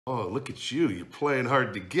Oh, look at you. You're playing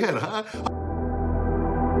hard to get, huh?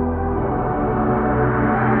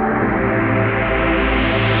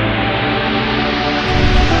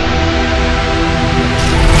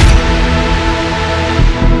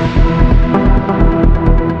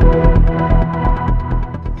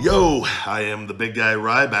 Yo, I am the big guy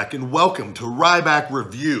Ryback, and welcome to Ryback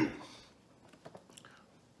Review.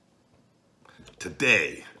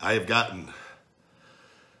 Today, I have gotten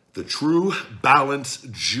the True Balance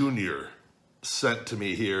Junior sent to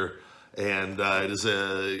me here, and it is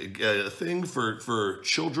a thing for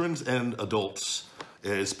children and adults.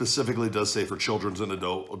 It specifically does say for children and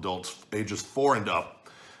adults ages 4 and up.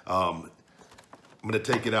 I'm going to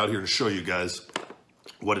take it out here and show you guys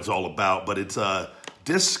what it's all about, but it's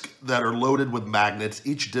discs that are loaded with magnets.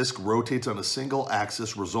 Each disc rotates on a single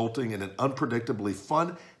axis, resulting in an unpredictably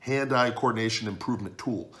fun hand-eye coordination improvement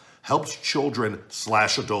tool. Helps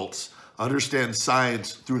children/adults understand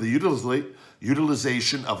science through the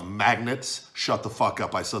utilization of magnets. Shut the fuck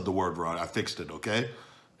up, I said the word wrong. I fixed it, okay?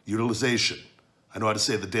 Utilization. I know how to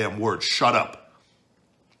say the damn word. Shut up.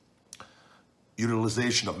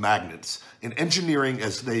 Utilization of magnets in engineering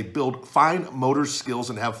as they build fine motor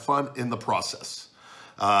skills and have fun in the process.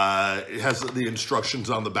 It has the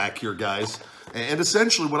instructions on the back here, guys. And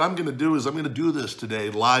essentially what I'm going to do is I'm going to do this today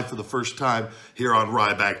live for the first time here on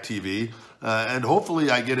Ryback TV. And hopefully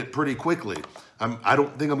I get it pretty quickly. I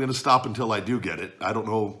don't think I'm going to stop until I do get it. I don't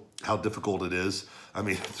know how difficult it is. I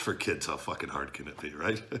mean, for kids, how fucking hard can it be,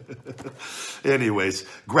 right? Anyways,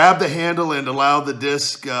 grab the handle and allow the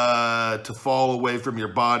disc to fall away from your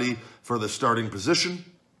body for the starting position.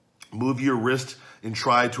 Move your wrist and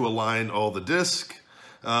try to align all the disc.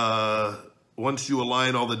 Once you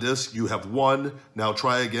align all the discs, you have one. Now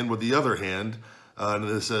try again with the other hand. And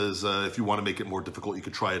this says, if you want to make it more difficult, you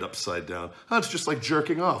could try it upside down. Oh, it's just like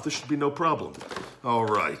jerking off. This should be no problem. All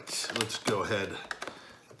right, let's go ahead.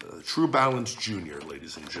 True Balance Junior,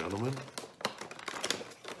 ladies and gentlemen.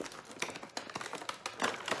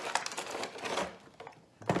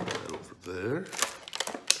 Right over there.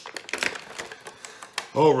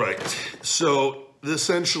 All right, so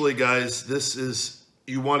essentially, guys, this is,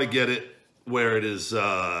 you want to get it where it is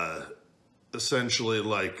essentially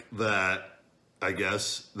like that, I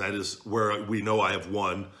guess. That is where we know I have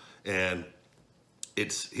one, and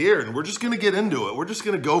it's here, and we're just going to get into it. We're just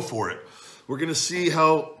going to go for it. We're going to see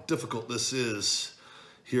how difficult this is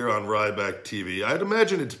here on Ryback TV. I'd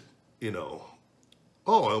imagine it's, you know,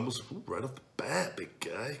 oh, I almost, right off the bat, big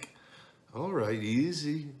guy. All right,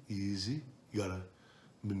 easy, easy. You got to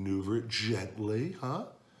maneuver it gently, huh?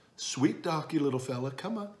 Sweet docky little fella,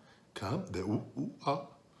 come on. Come, there, ooh, ooh, ah.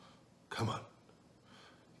 Come on.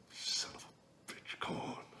 Son of a bitch, come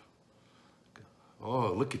on.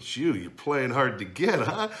 Oh, look at you. You're playing hard to get,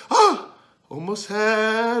 huh? Ah, almost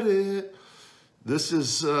had it. This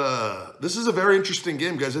is a very interesting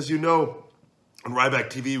game, guys. As you know, on Ryback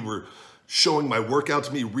TV, we're showing my workouts,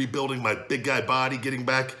 me rebuilding my big guy body, getting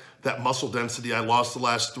back that muscle density I lost the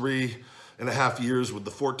last 3.5 years with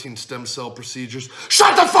the 14 stem cell procedures.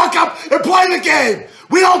 Shut the fuck up and play the game!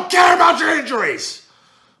 We don't care about your injuries!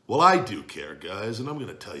 Well, I do care, guys, and I'm going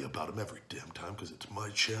to tell you about them every damn time because it's my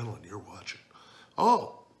channel and you're watching.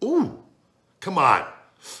 Oh, ooh, come on.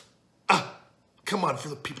 Come on for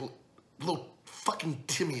the people, little fucking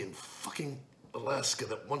Timmy in fucking Alaska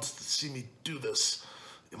that wants to see me do this.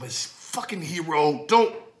 I'm his fucking hero.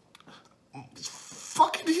 His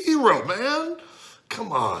fucking hero, man.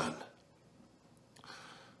 Come on.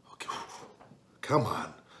 Come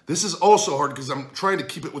on. This is also hard because I'm trying to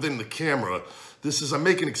keep it within the camera. I'm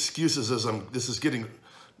making excuses as this is getting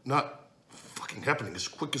not fucking happening as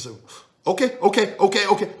quick as okay.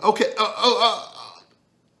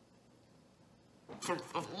 For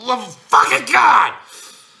the love of fucking God!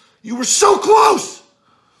 You were so close!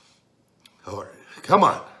 All right, come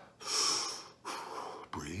on.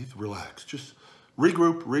 Breathe, relax, just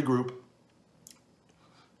regroup.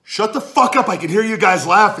 Shut the fuck up, I can hear you guys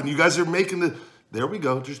laughing. You guys are making the, there we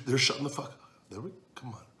go, they're shutting the fuck up. There we, come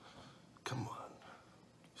on. Come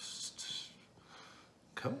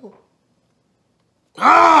on.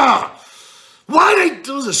 Ah! Why did I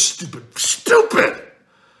do this stupid?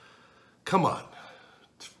 Come on.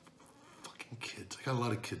 Fucking kids. I got a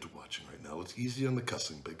lot of kids watching right now. It's easy on the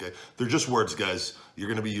cussing, big guy. They're just words, guys. You're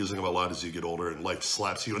going to be using them a lot as you get older and life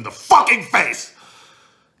slaps you in the fucking face.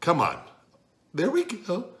 Come on. There we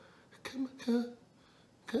go.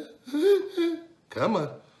 Come on.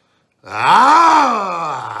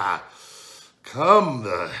 Ah! Come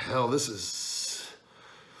the hell. This is...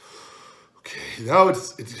 Okay, now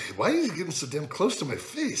why are you getting so damn close to my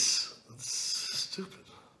face? That's stupid.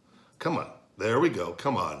 Come on. There we go.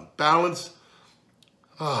 Come on. Balance.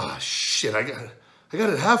 Ah, shit. I got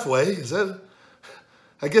it halfway. Is that...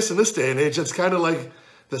 I guess in this day and age, it's kind of like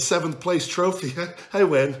the 7th place trophy. I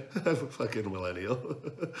win. I'm a fucking millennial.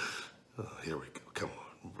 Oh, here we go. Come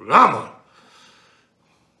on. Come on.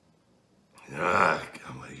 Ah,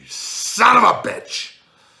 come on, you son of a bitch.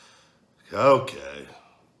 Okay.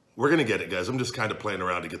 We're going to get it, guys. I'm just kind of playing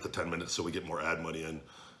around to get the 10 minutes so we get more ad money in.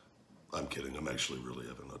 I'm kidding. I'm actually really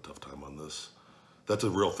having a tough time on this. That's a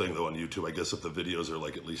real thing, though, on YouTube. I guess if the videos are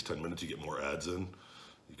like at least 10 minutes, you get more ads in.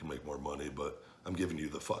 You can make more money, but I'm giving you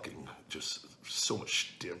the fucking, just so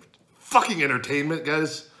much damn fucking entertainment,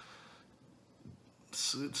 guys.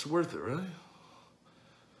 It's worth it, right?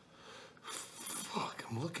 Fuck,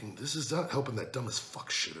 I'm looking. This is not helping that dumb as fuck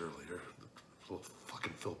shit earlier. The little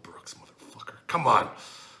fucking Phil Brooks, motherfucker. Come on.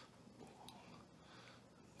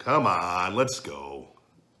 Come on, let's go.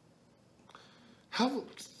 How,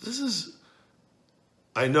 this is...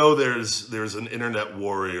 I know there's an internet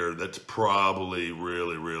warrior that's probably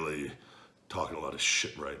really talking a lot of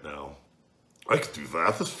shit right now. I could do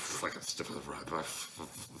that. This fucking stiff as a Ryback.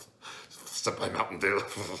 Step by Mountain Dew.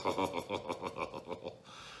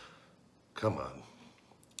 Come on.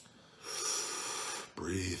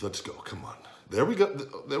 Breathe. Let's go. Come on. There we go.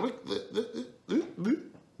 There we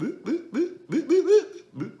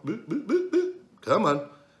come on.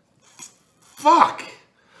 Fuck.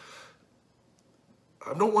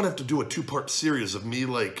 I don't want to have to do a 2-part series of me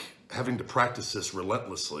like having to practice this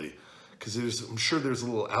relentlessly, because I'm sure there's a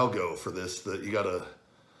little algo for this that you gotta.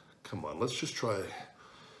 Come on, let's just try.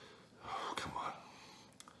 Oh, come on.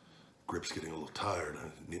 Grip's getting a little tired.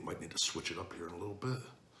 I might need to switch it up here in a little bit.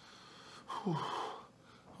 Whew.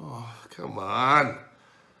 Oh, come on.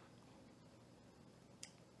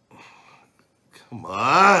 Come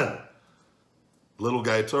on. Little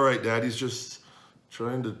guy, it's all right, Daddy's just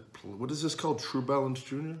trying to. What is this called? True Balance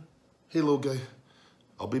Jr.? Hey, little guy.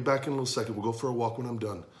 I'll be back in a little second. We'll go for a walk when I'm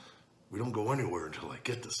done. We don't go anywhere until I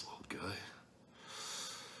get this little guy.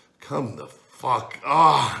 Come the fuck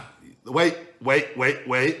on. Wait.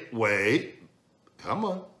 Come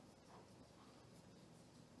on.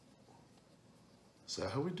 Is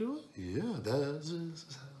that how we do it? Yeah, that is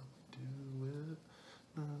how we do it.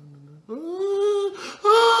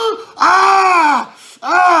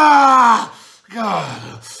 God.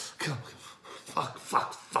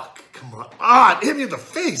 Fuck. Come on. Ah, it hit me in the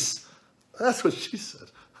face. That's what she said.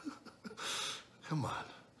 Come on.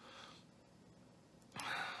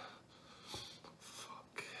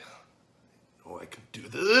 Fuck. Oh, I can do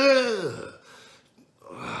this.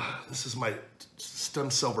 This is my stem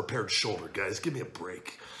cell repaired shoulder, guys. Give me a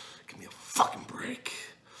break. Give me a fucking break.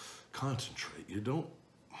 Concentrate. You don't...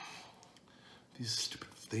 These stupid...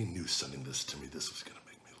 They knew sending this to me, this was going to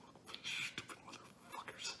make me look stupid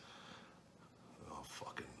motherfuckers. I'll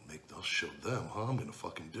fucking make... I'll show them, huh? I'm going to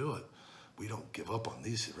fucking do it. We don't give up on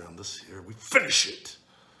these around this here. We finish it.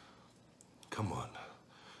 Come on.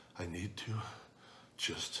 I need to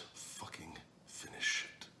just fucking finish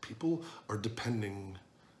it. People are depending...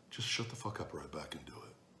 Just shut the fuck up right back and do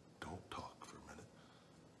it. Don't talk for a minute.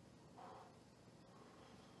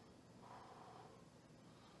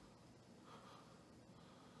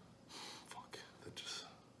 Fuck. That just...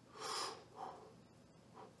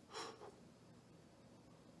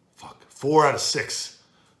 Fuck. 4 out of 6.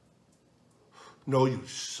 No, you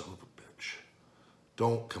son of a bitch.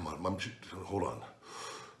 Don't. Come on. Hold on.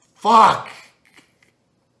 Fuck.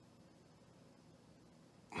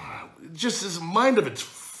 Just his mind of its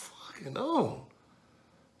fucking own.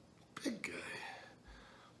 Big guy.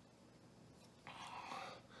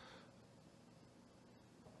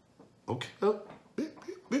 Okay. Oh.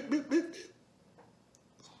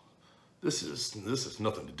 This is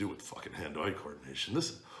nothing to do with fucking hand-eye coordination. This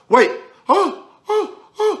is... Wait!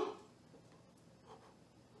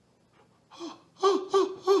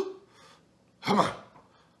 Come on.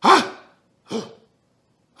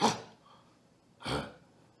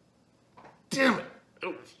 Damn it.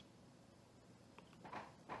 Oh.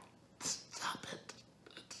 Stop it.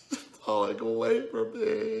 It's all like away from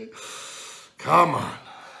me. Come on.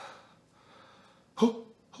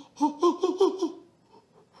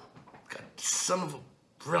 God, son of a...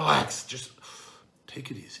 Relax. Just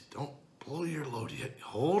take it easy. Don't blow your load yet.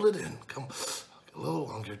 Hold it in. Come a little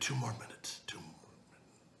longer. 2 more minutes. 2 more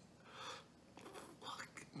minutes.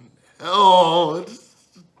 Fucking hell. It's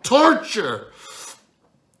torture.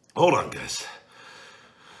 Hold on, guys.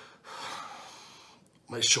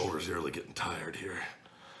 My shoulder's really getting tired here.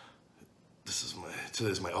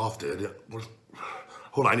 Today's my off day.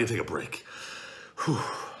 Hold on, I need to take a break. Whew.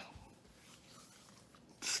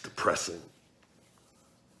 It's depressing.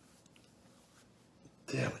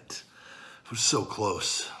 Damn it. It was so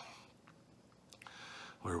close.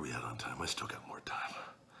 Where are we at on time? I still got more time.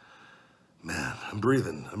 Man, I'm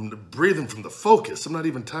breathing. I'm breathing from the focus. I'm not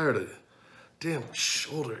even tired of it. Damn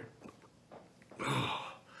shoulder.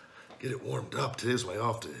 Oh, get it warmed up. Today's my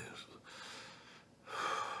off day.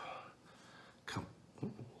 Come.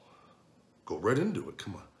 Go right into it.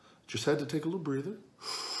 Come on. Just had to take a little breather.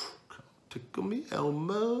 Tickle me,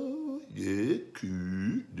 Elmo. Yeah,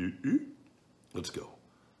 good. Let's go.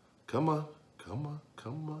 Come on. Come on.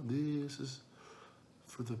 Come on. This is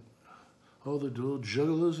for all the little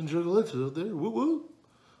jugglers and juggalettes out there. Woo woo.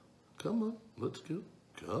 Come on. Let's go.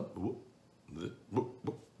 Come. Woo. Woo,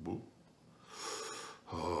 woo, woo.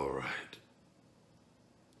 All right.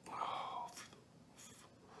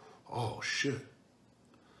 Oh, shit.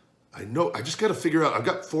 I know. I just got to figure out. I've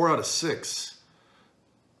got 4 out of 6.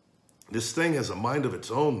 This thing has a mind of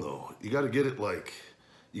its own, though. You got to get it like,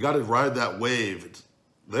 you got to ride that wave. It's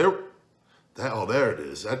there. Oh, there it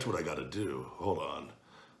is. That's what I got to do. Hold on.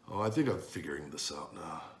 Oh, I think I'm figuring this out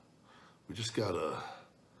now. We just got to,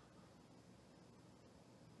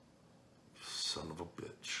 son of a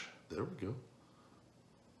bitch. There we go.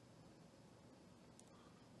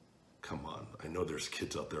 Come on. I know there's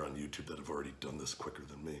kids out there on YouTube that have already done this quicker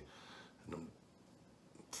than me. And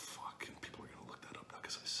fucking people are going to look that up now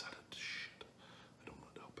because I said it. Shit. I don't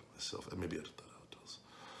want to help it myself. Maybe edit that out. It does.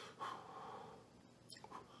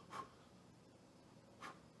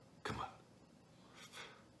 Come on.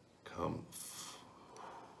 Come.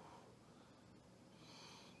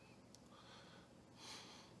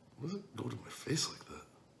 What does it go to my face like that?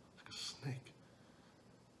 Like a snake.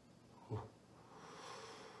 Oh.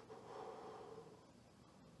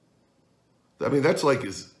 I mean, that's like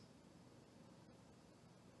is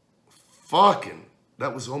fucking,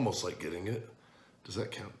 that was almost like getting it. Does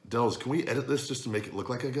that count? Dells, can we edit this just to make it look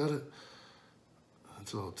like I got it?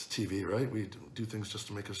 That's all, it's TV, right? We do things just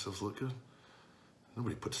to make ourselves look good.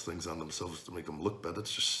 Nobody puts things on themselves to make them look bad.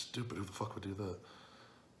 That's just stupid. Who the fuck would do that?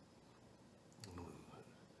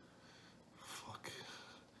 Fuck.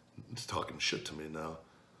 It's talking shit to me now.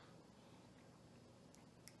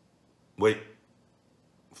 Wait.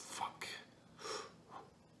 Fuck.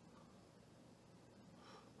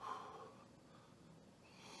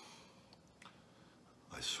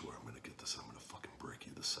 I swear I'm gonna get this. I'm gonna fucking break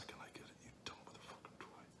you the second I get it, you dumb motherfucking toy.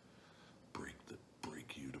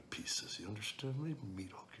 Break you to pieces. You understand me?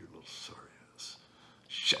 Meat hook your little sorry ass.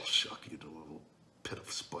 Shell shock you to a little pit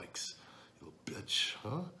of spikes. You little bitch,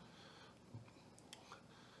 huh?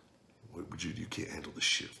 What would you can't handle the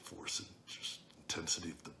sheer force and just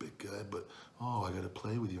intensity of the big guy, but oh, I gotta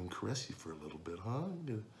play with you and caress you for a little bit, huh?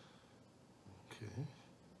 Okay.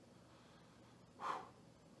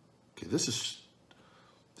 Okay, this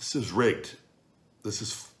is rigged. This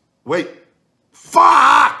is, wait,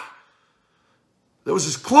 fuck! That was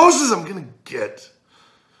as close as I'm gonna get.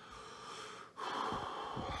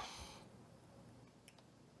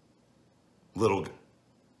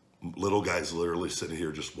 Little guy's literally sitting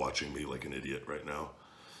here just watching me like an idiot right now.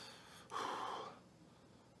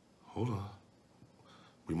 Hold on.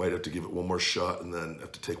 We might have to give it one more shot and then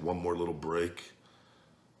have to take one more little break.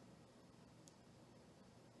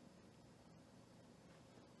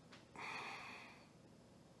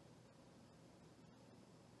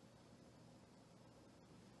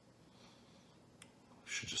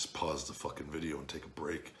 Should just pause the fucking video and take a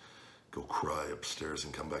break, go cry upstairs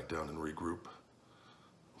and come back down and regroup.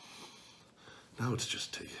 Now it's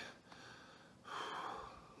just take.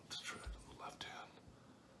 Let's try it on the left hand.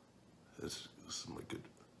 This is my good.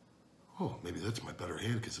 Oh, maybe that's my better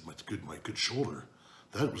hand because it's my good shoulder.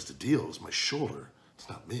 That was the deal. It was my shoulder. It's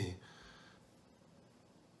not me.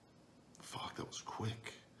 Fuck, that was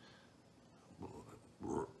quick.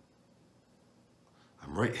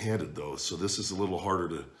 I'm right-handed though, so this is a little harder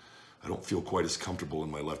to. I don't feel quite as comfortable in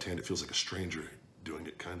my left hand. It feels like a stranger doing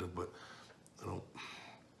it, kind of, but I don't.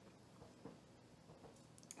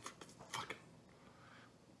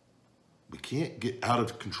 We can't get out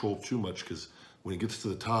of control too much because when it gets to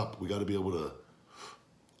the top, we got to be able to,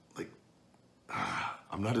 like,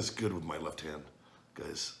 I'm not as good with my left hand,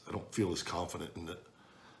 guys. I don't feel as confident in it.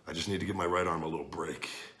 I just need to give my right arm a little break.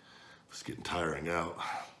 It's getting tiring out.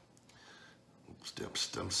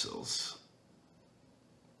 Stem cells.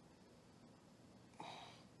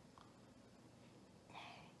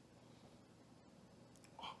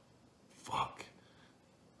 Oh, fuck.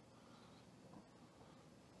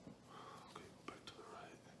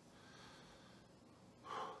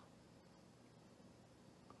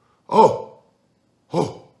 Oh,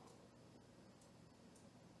 oh.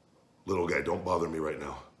 Little guy, don't bother me right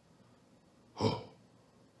now. Oh,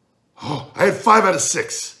 I had 5 out of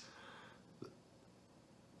 6.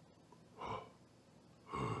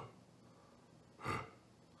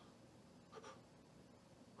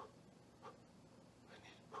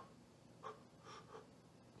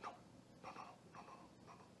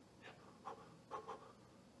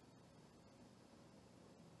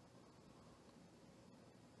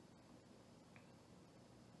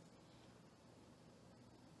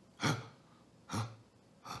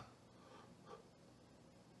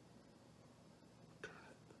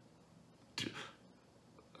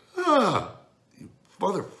 Ah, you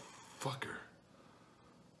motherfucker.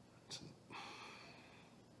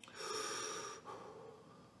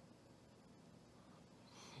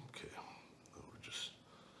 Okay, we're just...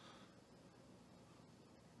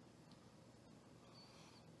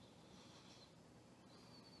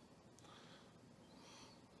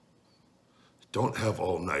 Don't have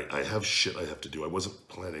all night. I have shit I have to do. I wasn't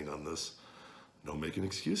planning on this. No making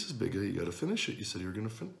excuses, big guy. You gotta finish it. You said you were gonna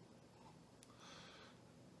finish.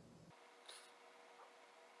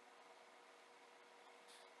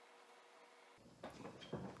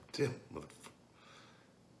 Damn, motherfucker.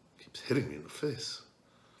 Keeps hitting me in the face.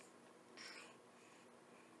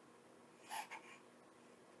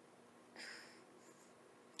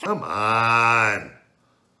 Come on.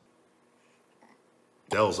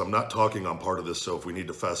 Dells, I'm not talking on part of this, so if we need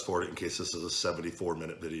to fast forward it in case this is a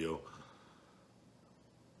 74-minute video.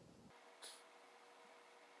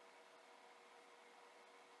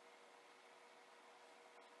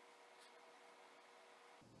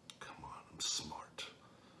 Come on, I'm smart.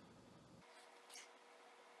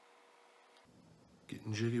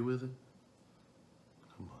 Getting jiggy with it?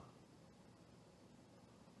 Come on.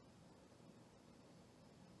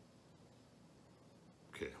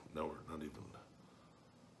 Okay, now we're not even...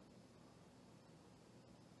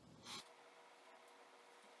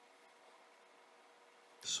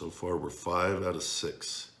 So far, we're 5 out of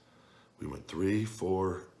 6. We went 3,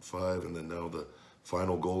 4, 5, and then now the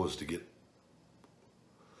final goal is to get...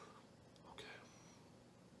 Okay.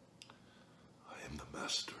 I am the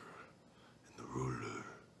master and the ruler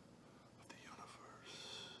of the universe.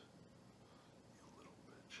 You little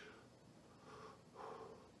bitch.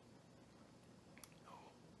 No.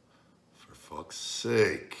 For fuck's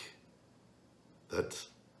sake. That's...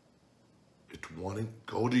 It's wanting...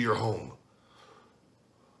 Go to your home.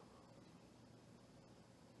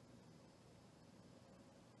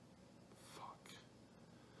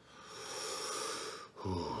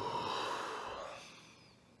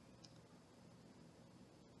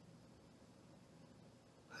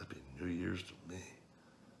 Happy New Year's to me.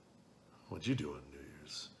 What'd you do on New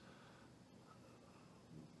Year's?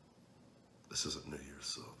 This isn't New Year's,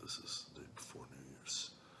 so this is the day before New Year's.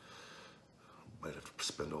 Might have to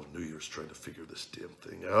spend all New Year's trying to figure this damn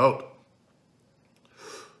thing out.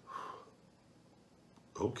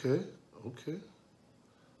 Okay, okay.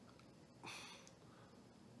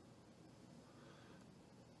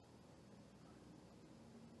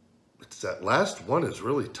 That last one is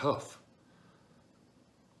really tough.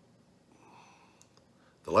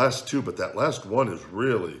 The last two, but that last one is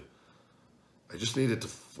really, I just need it to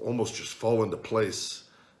almost just fall into place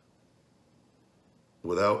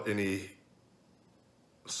without any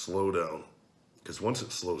slowdown. Because once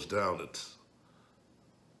it slows down, it's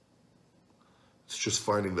just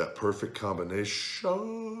finding that perfect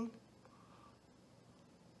combination.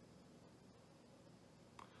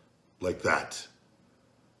 Like that.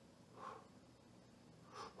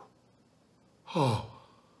 Oh,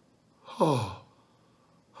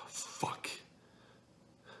 fuck.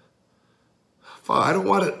 Fuck, I don't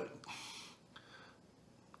want it.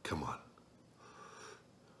 Come on.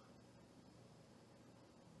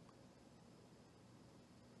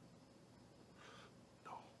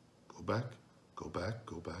 No, go back, go back,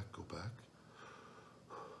 go back, go back.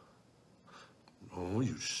 Oh,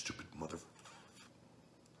 you stupid mother...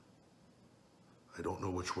 I don't know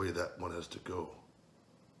which way that one has to go.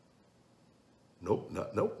 Nope,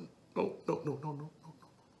 not, nope, no, no, no, no, no, no, no.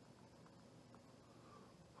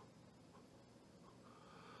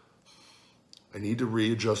 I need to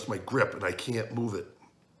readjust my grip and I can't move it.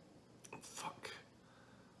 Fuck.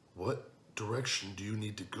 What direction do you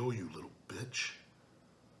need to go, you little bitch?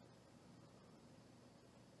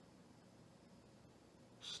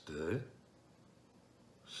 Stay.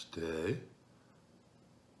 Stay.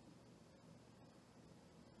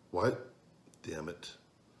 What? Damn it.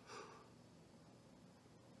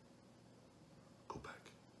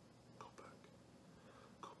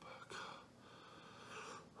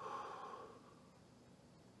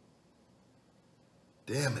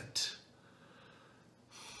 Damn it.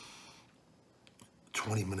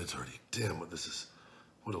 20 minutes already. Damn, what this is.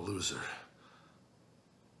 What a loser.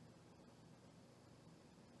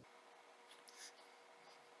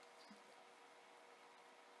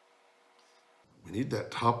 I need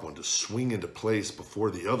that top one to swing into place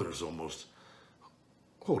before the others almost.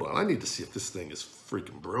 Hold on, I need to see if this thing is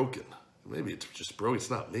freaking broken. Maybe it's just broke. It's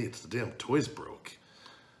not me. It's the damn toys broke.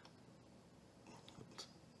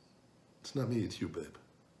 It's not me. It's you, babe.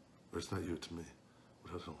 Or it's not you. It's me.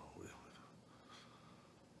 I don't know.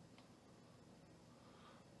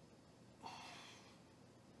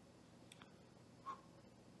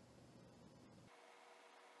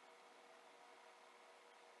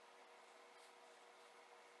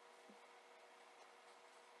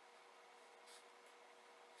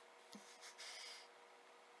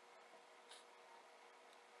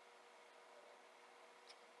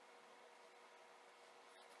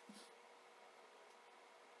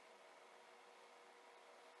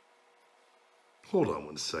 Hold on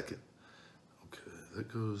 1 second. Okay,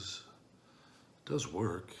 that goes, does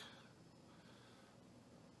work.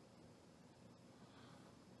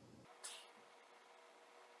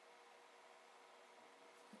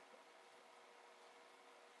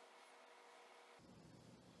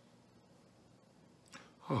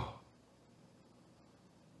 Oh.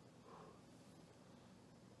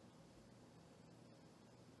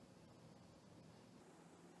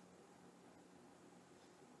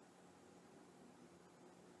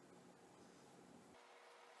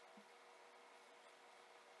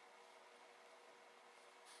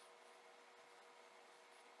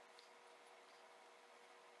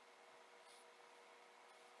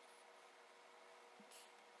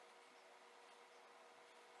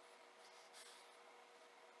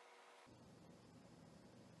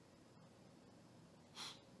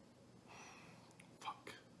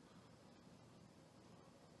 Fuck.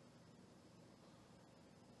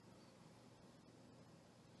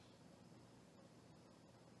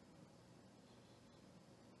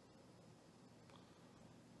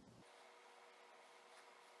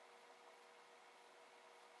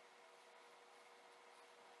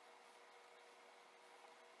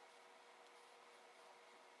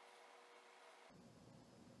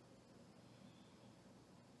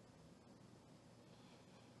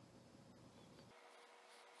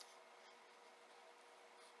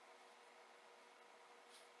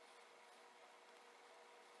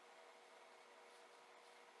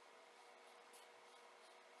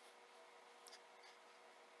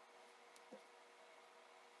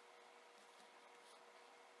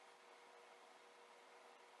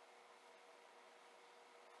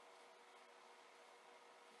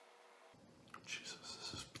 Jesus,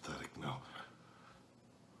 this is pathetic now.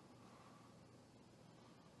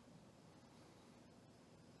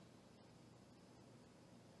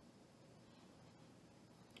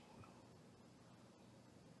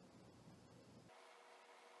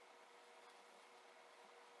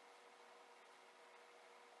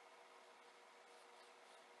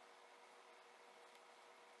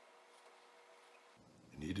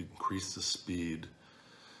 You need to increase the speed,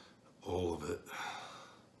 all of it,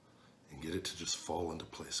 and get it to just fall into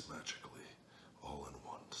place magically, all in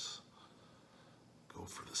once. Go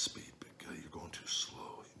for the speed, big guy. You're going too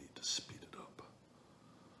slow. You need to speed it up.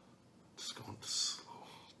 It's going too slow.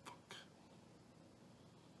 Fuck.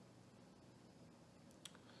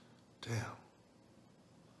 Damn.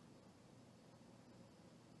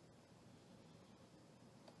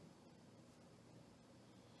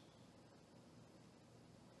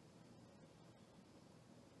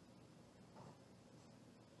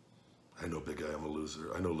 I know, big guy, I'm a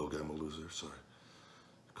loser. I know, little guy, I'm a loser. Sorry.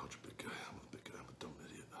 I called you big guy. I'm a big guy. I'm a dumb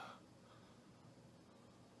idiot.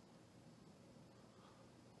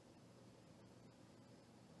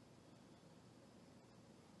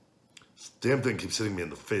 This damn thing keeps hitting me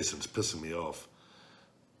in the face and it's pissing me off.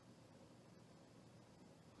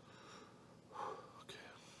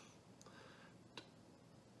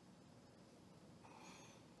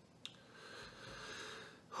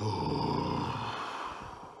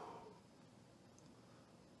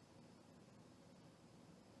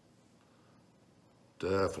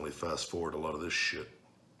 Definitely fast forward a lot of this shit.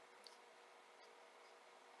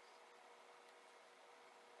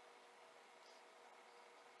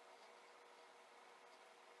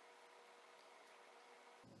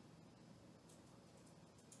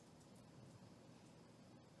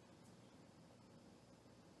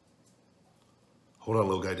 Hold on,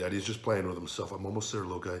 little guy. Daddy's just playing with himself. I'm almost there,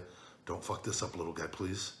 little guy. Don't fuck this up, little guy,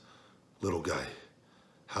 please. Little guy.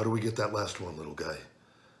 How do we get that last one, little guy?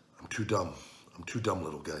 I'm too dumb. I'm too dumb,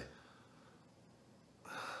 little guy.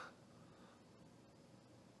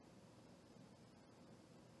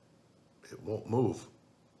 It won't move.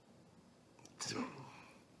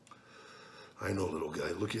 I know, little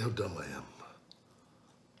guy. Look at how dumb I am.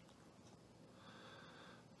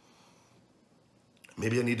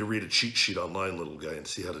 Maybe I need to read a cheat sheet online, little guy, and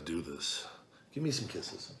see how to do this. Give me some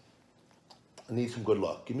kisses. I need some good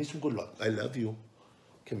luck. Give me some good luck. I love you.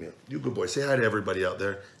 Come here. You good boy. Say hi to everybody out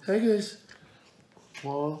there. Hi, guys.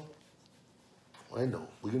 Well, I know.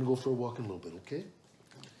 We're going to go for a walk in a little bit, okay?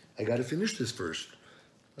 I got to finish this first.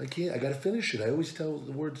 I can't. I got to finish it. I always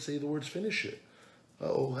say the words, finish it.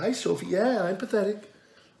 Oh, hi, Sophie. Yeah, I'm pathetic.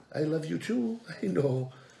 I love you, too. I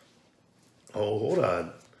know. Oh, hold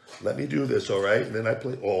on. Let me do this, all right? And then I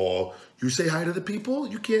play. Oh, you say hi to the people?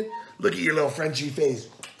 You can't. Look at your little Frenchy face.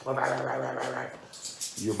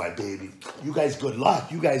 You're my baby. You guys, good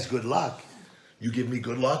luck. You guys, good luck. You give me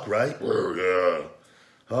good luck, right? Yeah.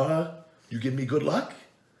 Huh? You give me good luck?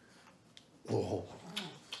 Oh,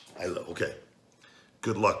 I love. Okay.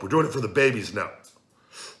 Good luck. We're doing it for the babies now.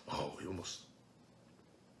 Oh, we almost.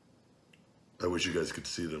 I wish you guys could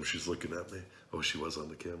see them. She's looking at me. Oh, she was on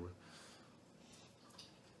the camera.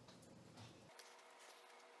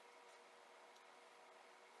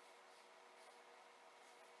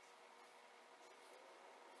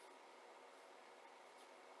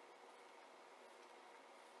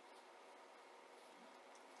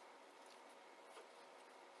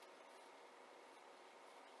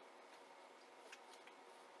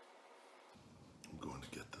 I'm going to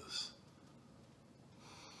get this.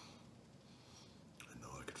 I know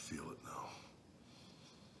I could feel it now.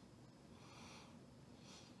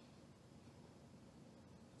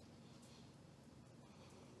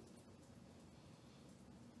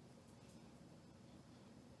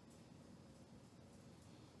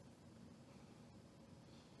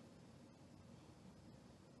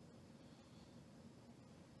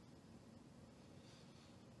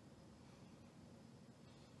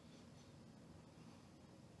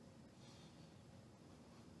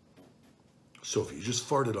 Sophie, you just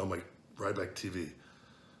farted on my Ryback TV.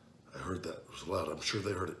 I heard that. It was loud. I'm sure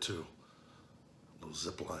they heard it too. A little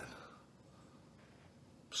zip line.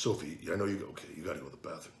 Sophie, I know you go. Okay, you got to go to the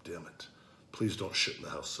bathroom. Damn it. Please don't shit in the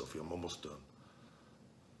house, Sophie. I'm almost done.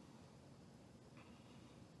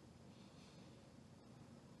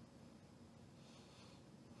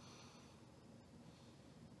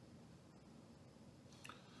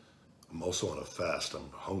 I'm also on a fast. I'm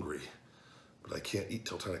hungry. But I can't eat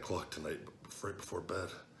till 10 o'clock tonight, right before bed.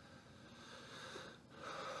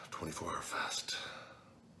 24-hour fast.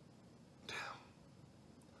 Damn.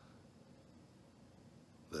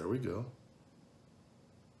 There we go.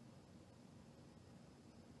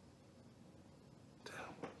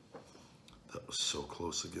 Damn. That was so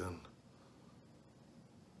close again.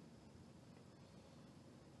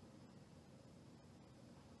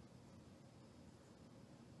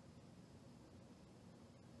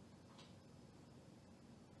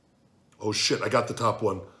 Oh shit, I got the top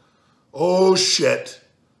one. Oh shit.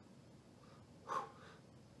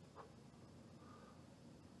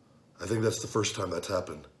 I think that's the first time that's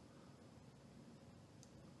happened.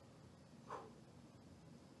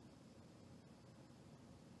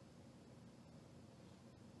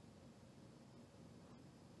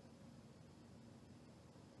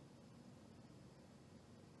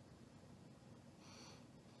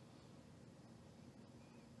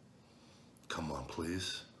 Come on,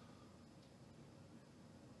 please.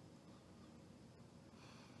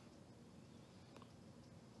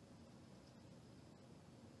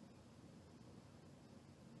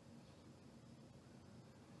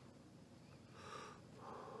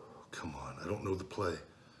 Come on, I don't know the play.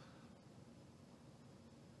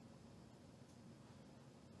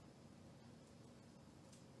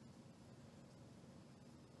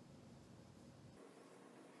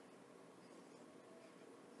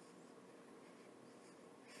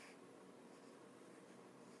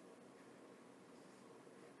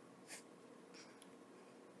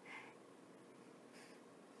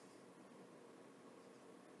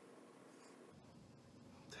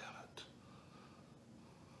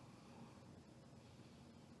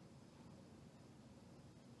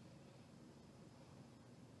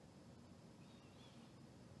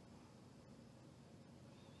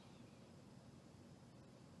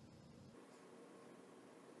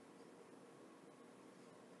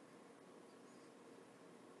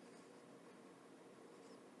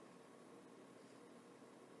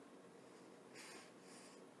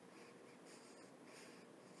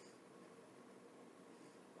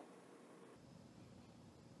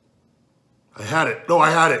 I had it. No,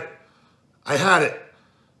 I had it. I had it.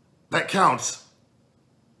 That counts.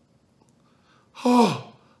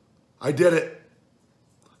 Oh, I did it.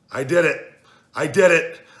 I did it. I did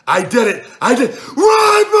it. I did it. I did.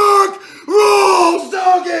 Ryback rules,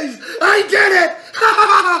 doggies. I did it.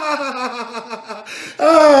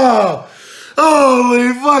 Oh, oh.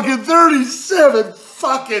 Holy fucking 37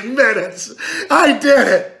 fucking minutes. I did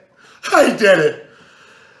it. I did it.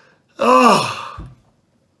 Oh.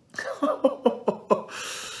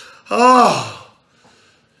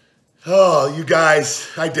 Oh, you guys,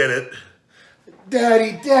 I did it.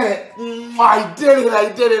 Daddy did it. I did it,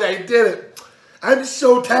 I did it, I did it. I'm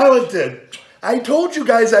so talented. I told you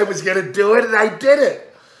guys I was going to do it, and I did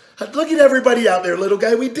it. Look at everybody out there, little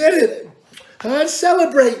guy. We did it.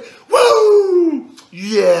 Celebrate. Woo!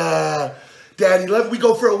 Yeah. Daddy, let me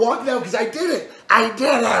go for a walk now because I did it. I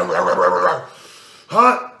did it.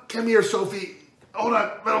 Huh? Come here, Sophie. Hold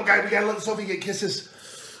on, little guy. We got to let Sophie get kisses.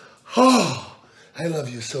 Oh, I love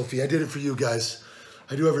you, Sophie. I did it for you guys.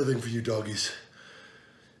 I do everything for you, doggies.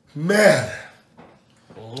 Man.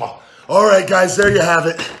 All right, guys, there you have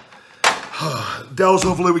it. Dells,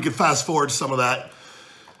 hopefully we can fast forward some of that.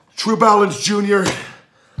 True Balance Jr.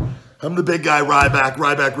 I'm the big guy,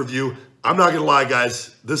 Ryback review. I'm not gonna lie,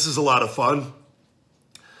 guys, this is a lot of fun.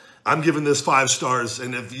 I'm giving this 5 stars,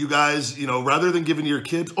 and if you guys, you know, rather than giving your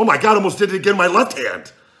kids, oh my God, I almost did it again, my left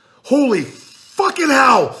hand. Holy fucking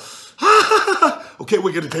hell. Okay,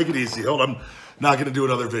 we're gonna take it easy. Hold on, I'm not gonna do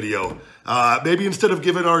another video. Maybe instead of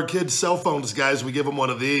giving our kids cell phones, guys, we give them one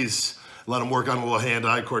of these. Let them work on a little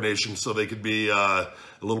hand-eye coordination so they could be a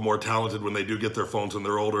little more talented when they do get their phones when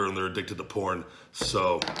they're older and they're addicted to porn.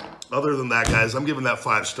 So other than that, guys, I'm giving that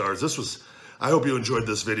 5 stars. I hope you enjoyed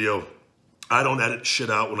this video. I don't edit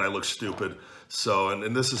shit out when I look stupid. So,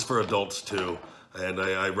 and this is for adults too. And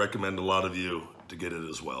I recommend a lot of you to get it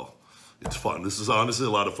as well. It's fun. This is honestly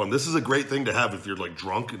a lot of fun. This is a great thing to have if you're like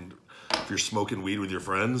drunk and if you're smoking weed with your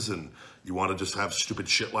friends and you want to just have stupid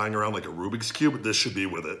shit lying around like a Rubik's Cube, this should be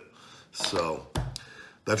with it. So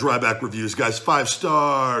that's Ryback Reviews, guys. 5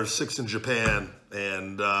 stars, 6 in Japan,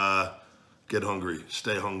 and get hungry,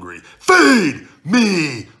 stay hungry. Feed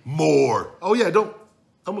me more. Oh yeah,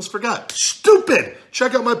 almost forgot. Stupid.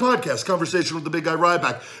 Check out my podcast, Conversation with the Big Guy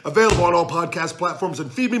Ryback, available on all podcast platforms,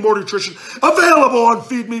 and Feed Me More Nutrition, available on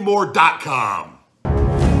feedmemore.com.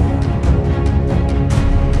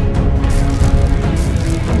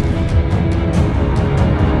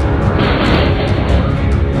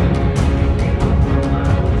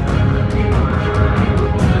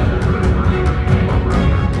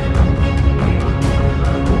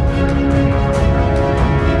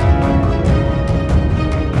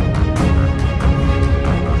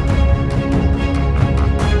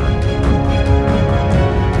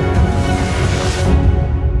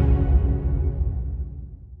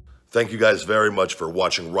 Thank you guys very much for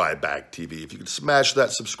watching Ryback TV. If you could smash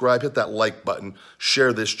that subscribe, hit that like button,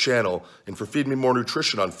 share this channel, and for Feed Me More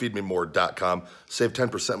Nutrition on feedmemore.com, save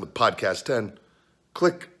 10% with Podcast 10.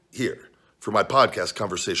 Click here for my podcast,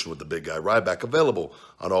 Conversation with the Big Guy Ryback, available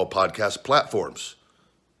on all podcast platforms.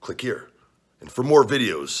 Click here. And for more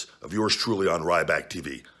videos of yours truly on Ryback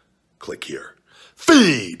TV, click here.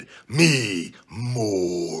 Feed me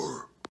more.